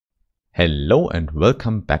Hello and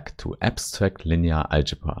welcome back to Abstract Linear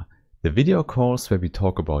Algebra, the video course where we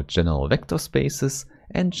talk about general vector spaces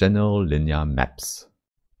and general linear maps.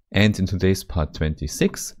 And in today's part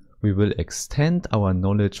 26, we will extend our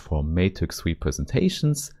knowledge from matrix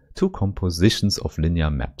representations to compositions of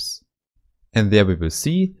linear maps. And there we will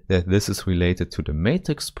see that this is related to the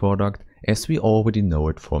matrix product as we already know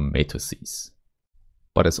it from matrices.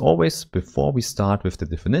 But as always, before we start with the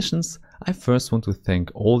definitions, I first want to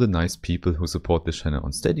thank all the nice people who support this channel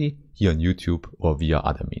on Steady, here on YouTube or via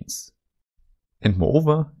other means. And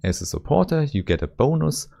moreover, as a supporter, you get a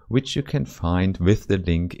bonus which you can find with the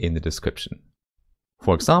link in the description.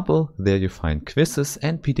 For example, there you find quizzes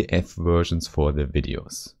and PDF versions for the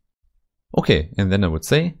videos. Okay, and then I would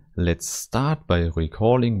say, let's start by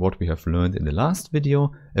recalling what we have learned in the last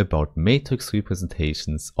video about matrix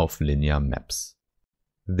representations of linear maps.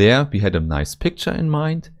 There we had a nice picture in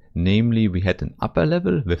mind, namely we had an upper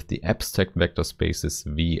level with the abstract vector spaces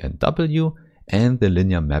V and W and the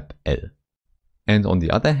linear map L. And on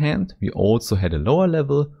the other hand, we also had a lower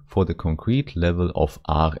level for the concrete level of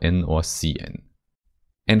Rn or Cn.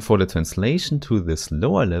 And for the translation to this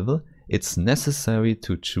lower level, it's necessary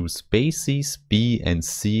to choose bases B and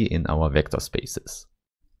C in our vector spaces.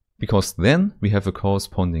 Because then we have a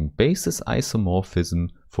corresponding basis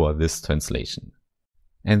isomorphism for this translation.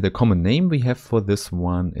 And the common name we have for this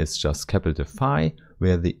one is just capital Phi,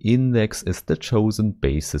 where the index is the chosen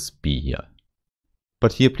basis B here.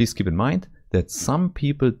 But here please keep in mind that some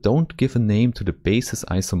people don't give a name to the basis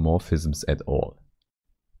isomorphisms at all.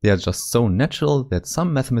 They are just so natural that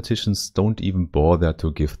some mathematicians don't even bother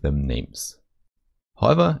to give them names.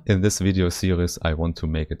 However, in this video series I want to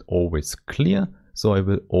make it always clear, so I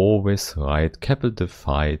will always write capital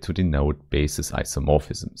Phi to denote basis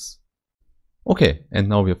isomorphisms. Okay, and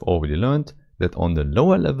now we have already learned that on the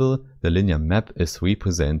lower level, the linear map is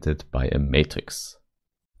represented by a matrix.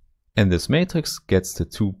 And this matrix gets the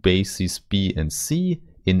two bases B and C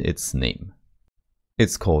in its name.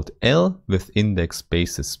 It's called L with index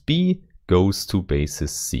basis B goes to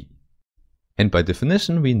basis C. And by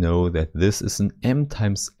definition, we know that this is an M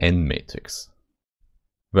times N matrix.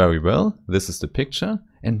 Very well, this is the picture,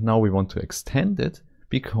 and now we want to extend it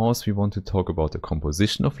because we want to talk about the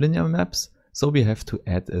composition of linear maps. So we have to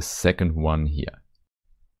add a second one here.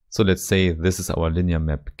 So let's say this is our linear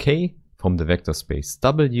map K from the vector space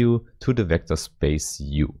W to the vector space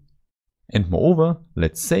U. And moreover,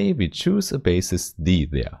 let's say we choose a basis D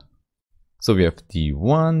there. So we have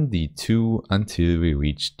D1, D2 until we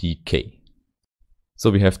reach dk. So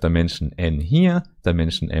we have dimension n here,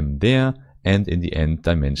 dimension m there, and in the end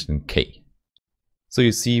dimension k. So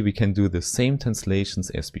you see we can do the same translations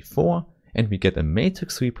as before, and we get a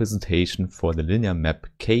matrix representation for the linear map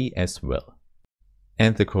K as well.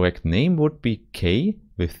 And the correct name would be K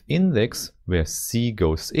with index where C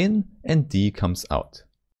goes in and D comes out.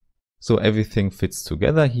 So everything fits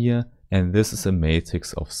together here, and this is a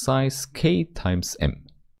matrix of size K times M.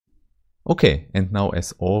 Okay, and now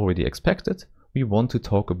as already expected, we want to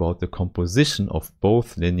talk about the composition of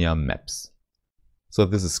both linear maps. So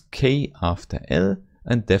this is K after L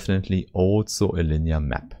and definitely also a linear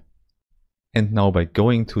map. And now by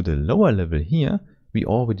going to the lower level here, we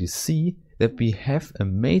already see that we have a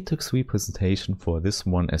matrix representation for this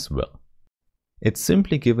one as well. It's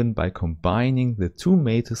simply given by combining the two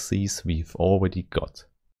matrices we've already got.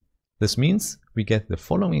 This means we get the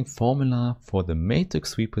following formula for the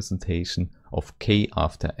matrix representation of K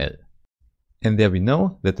after L. And there we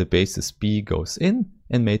know that the basis B goes in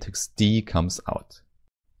and matrix D comes out.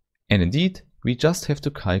 And indeed, we just have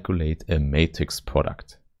to calculate a matrix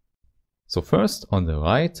product. So first, on the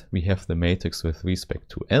right, we have the matrix with respect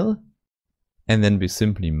to L, and then we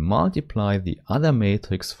simply multiply the other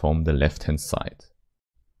matrix from the left-hand side.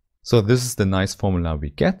 So this is the nice formula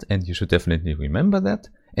we get, and you should definitely remember that,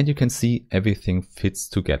 and you can see everything fits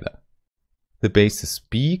together. The basis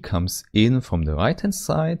B comes in from the right-hand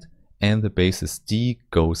side, and the basis D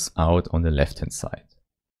goes out on the left-hand side.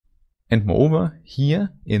 And moreover,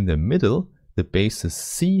 here in the middle, the basis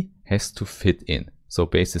C has to fit in. So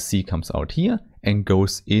basis C comes out here and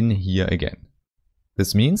goes in here again.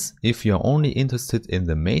 This means if you are only interested in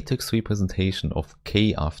the matrix representation of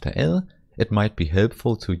K after L, it might be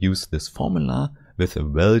helpful to use this formula with a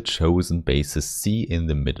well-chosen basis C in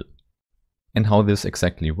the middle. And how this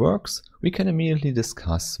exactly works, we can immediately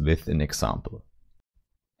discuss with an example.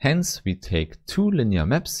 Hence, we take two linear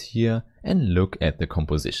maps here and look at the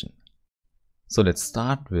composition. So let's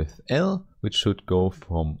start with L, which should go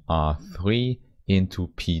from R3 into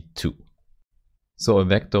P2. So a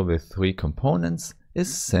vector with three components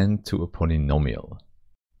is sent to a polynomial.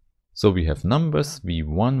 So we have numbers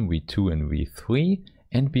v1, v2 and v3,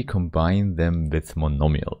 and we combine them with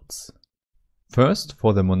monomials. First,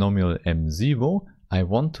 for the monomial m0, I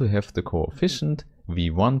want to have the coefficient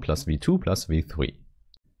v1 plus v2 plus v3.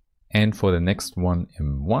 And for the next one,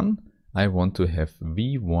 m1, I want to have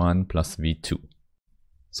v1 plus v2.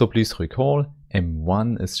 So please recall,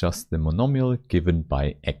 m1 is just the monomial given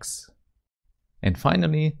by x. And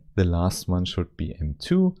finally, the last one should be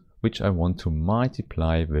m2, which I want to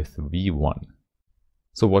multiply with v1.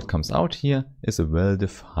 So what comes out here is a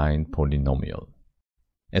well-defined polynomial.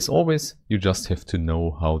 As always, you just have to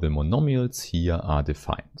know how the monomials here are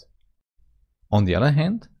defined. On the other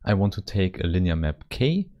hand, I want to take a linear map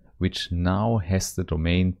K, which now has the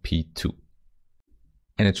domain P2.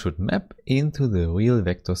 And it should map into the real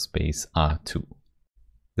vector space R2.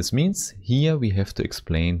 This means here we have to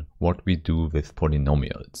explain what we do with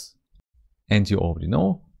polynomials. And you already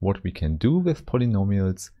know what we can do with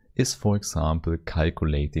polynomials is, for example,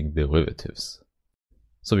 calculating derivatives.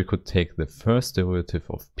 So we could take the first derivative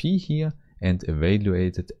of p here and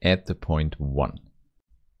evaluate it at the point 1.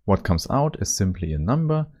 What comes out is simply a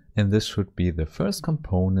number, and this should be the first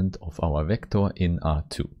component of our vector in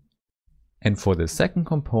R2. And for the second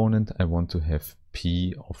component, I want to have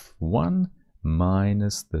p of 1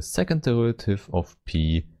 minus the second derivative of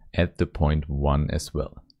p at the point 1 as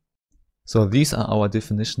well. So these are our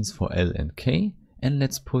definitions for L and K, and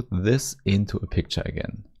let's put this into a picture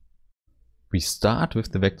again. We start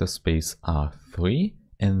with the vector space R3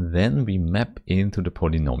 and then we map into the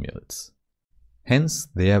polynomials. Hence,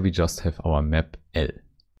 there we just have our map L.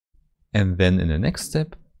 And then in the next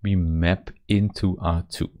step, we map into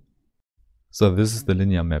R2. So this is the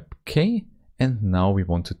linear map K, and now we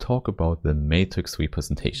want to talk about the matrix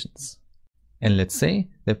representations. And let's say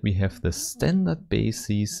that we have the standard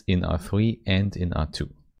bases in R3 and in R2.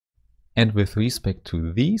 And with respect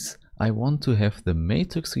to these, I want to have the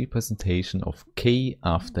matrix representation of K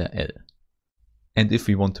after L. And if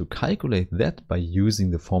we want to calculate that by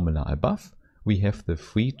using the formula above, we have the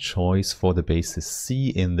free choice for the basis C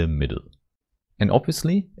in the middle. And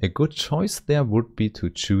obviously, a good choice there would be to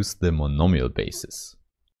choose the monomial basis.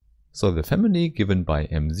 So the family given by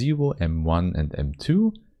m0, m1 and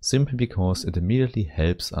m2, simply because it immediately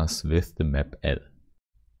helps us with the map L.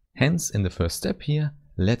 Hence, in the first step here,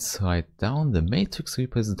 let's write down the matrix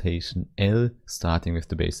representation L starting with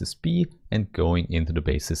the basis B and going into the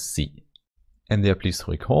basis C. And there please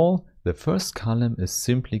recall, the first column is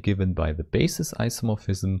simply given by the basis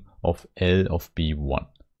isomorphism of L of B1.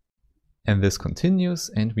 And this continues,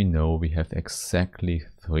 and we know we have exactly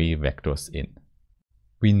 3 vectors in.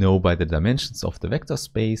 We know by the dimensions of the vector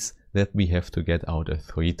space that we have to get out a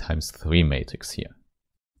 3 times 3 matrix here.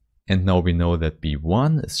 And now we know that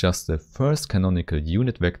B1 is just the first canonical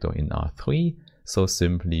unit vector in R3, so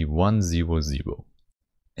simply 1, 0, 0.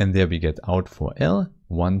 And there we get out for L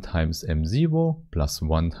 1 times m0 plus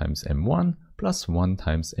 1 times m1 plus 1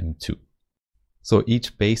 times m2. So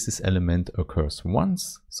each basis element occurs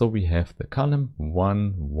once, so we have the column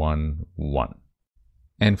 1, 1, 1.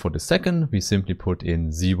 And for the second, we simply put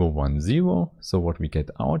in 0, 1, 0. So what we get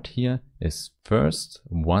out here is first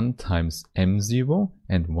 1 times m0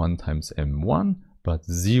 and 1 times m1, but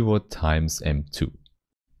 0 times m2.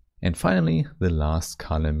 And finally, the last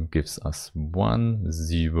column gives us 1,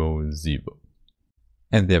 0, 0.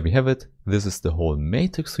 And there we have it. This is the whole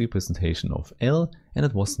matrix representation of L, and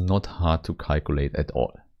it was not hard to calculate at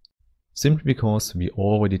all. Simply because we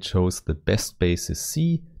already chose the best basis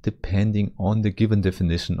C depending on the given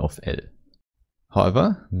definition of L.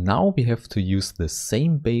 However, now we have to use the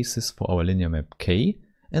same basis for our linear map K,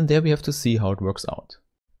 and there we have to see how it works out.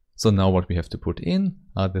 So now what we have to put in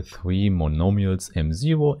are the 3 monomials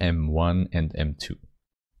m0, m1 and m2.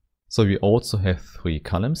 So we also have 3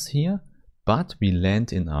 columns here, but we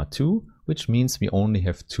land in R2, which means we only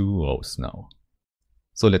have 2 rows now.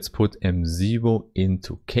 So let's put m0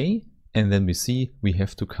 into K, and then we see we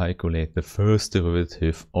have to calculate the first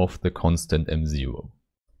derivative of the constant m0.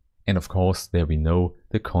 And of course, there we know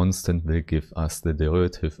the constant will give us the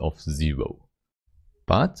derivative of 0.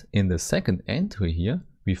 But in the second entry here,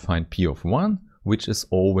 we find p of 1, which is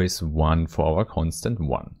always 1 for our constant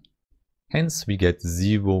 1. Hence we get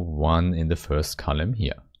 0, 1 in the first column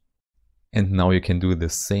here. And now you can do the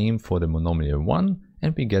same for the monomial 1,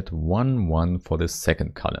 and we get 1, 1 for the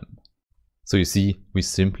second column. So you see, we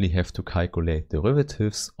simply have to calculate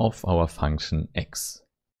derivatives of our function x.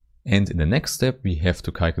 And in the next step, we have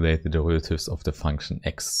to calculate the derivatives of the function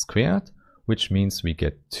x squared, which means we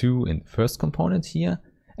get 2 in the first component here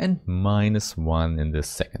and minus 1 in the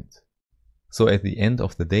second. So at the end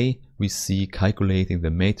of the day, we see calculating the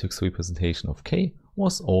matrix representation of K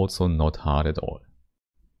was also not hard at all.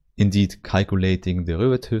 Indeed, calculating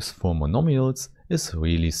derivatives for monomials is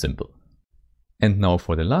really simple. And now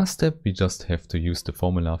for the last step, we just have to use the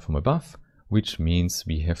formula from above, which means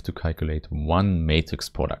we have to calculate one matrix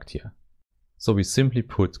product here. So we simply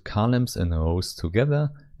put columns and rows together,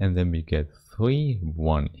 and then we get 3,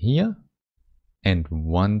 1 here, and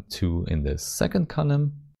 1, 2 in the second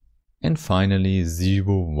column, and finally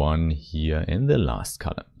 0, 1 here in the last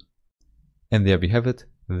column. And there we have it.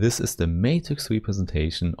 This is the matrix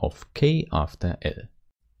representation of K after L.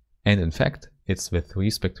 And in fact, it's with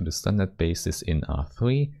respect to the standard basis in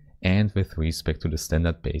R3 and with respect to the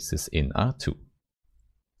standard basis in R2.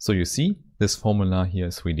 So you see, this formula here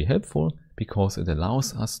is really helpful because it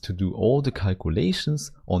allows us to do all the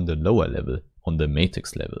calculations on the lower level, on the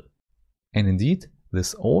matrix level. And indeed,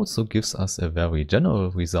 this also gives us a very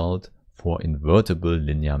general result for invertible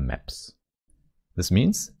linear maps. This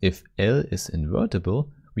means if L is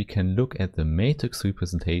invertible, we can look at the matrix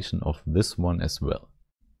representation of this one as well.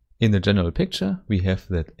 In the general picture, we have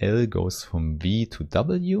that L goes from V to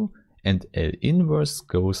W and L inverse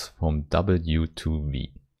goes from W to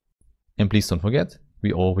V. And please don't forget,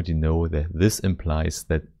 we already know that this implies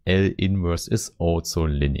that L inverse is also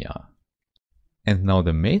linear. And now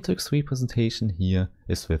the matrix representation here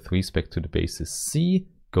is with respect to the basis C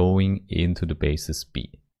going into the basis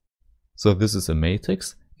B. So this is a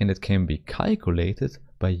matrix and it can be calculated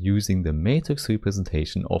by using the matrix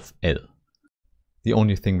representation of L. The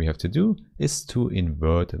only thing we have to do is to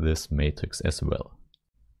invert this matrix as well.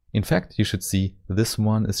 In fact, you should see this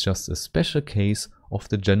one is just a special case of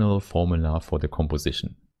the general formula for the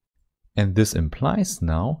composition. And this implies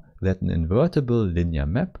now that an invertible linear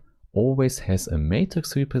map always has a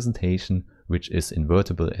matrix representation which is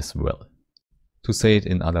invertible as well. To say it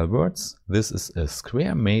in other words, this is a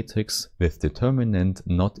square matrix with determinant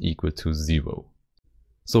not equal to 0.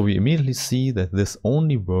 So we immediately see that this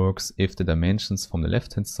only works if the dimensions from the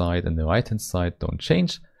left hand side and the right hand side don't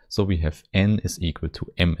change, so we have n is equal to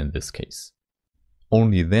m in this case.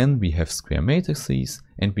 Only then we have square matrices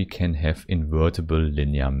and we can have invertible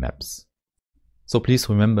linear maps. So please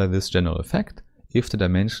remember this general fact: if the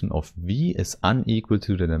dimension of V is unequal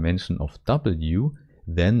to the dimension of W,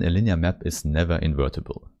 then a linear map is never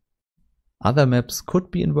invertible. Other maps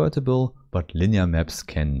could be invertible, but linear maps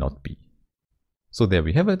cannot be. So there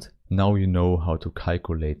we have it. Now you know how to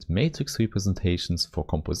calculate matrix representations for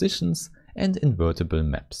compositions and invertible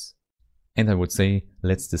maps. And I would say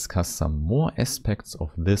let's discuss some more aspects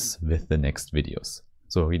of this with the next videos.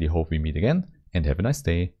 So I really hope we meet again and have a nice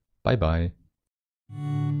day. Bye bye.